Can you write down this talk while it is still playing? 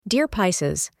Dear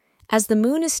Pisces, as the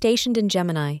moon is stationed in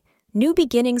Gemini, new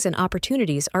beginnings and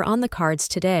opportunities are on the cards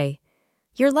today.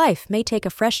 Your life may take a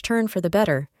fresh turn for the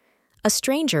better. A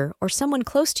stranger or someone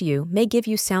close to you may give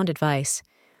you sound advice.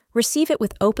 Receive it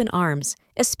with open arms,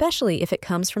 especially if it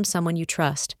comes from someone you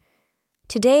trust.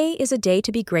 Today is a day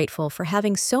to be grateful for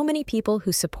having so many people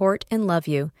who support and love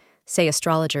you, say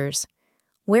astrologers.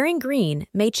 Wearing green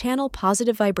may channel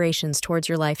positive vibrations towards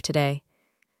your life today.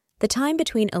 The time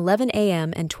between 11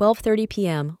 a.m. and 12:30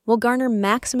 p.m. will garner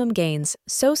maximum gains,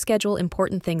 so schedule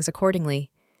important things accordingly.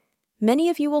 Many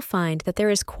of you will find that there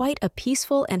is quite a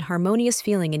peaceful and harmonious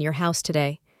feeling in your house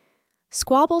today.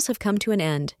 Squabbles have come to an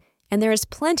end, and there is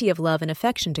plenty of love and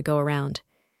affection to go around.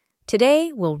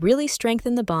 Today will really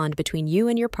strengthen the bond between you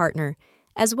and your partner,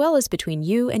 as well as between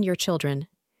you and your children.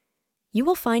 You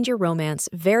will find your romance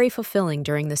very fulfilling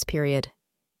during this period.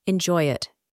 Enjoy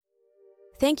it.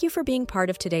 Thank you for being part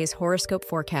of today's horoscope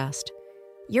forecast.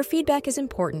 Your feedback is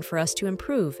important for us to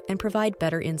improve and provide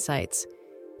better insights.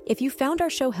 If you found our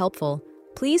show helpful,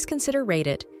 please consider rate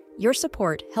it. Your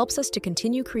support helps us to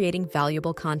continue creating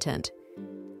valuable content.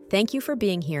 Thank you for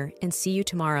being here and see you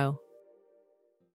tomorrow.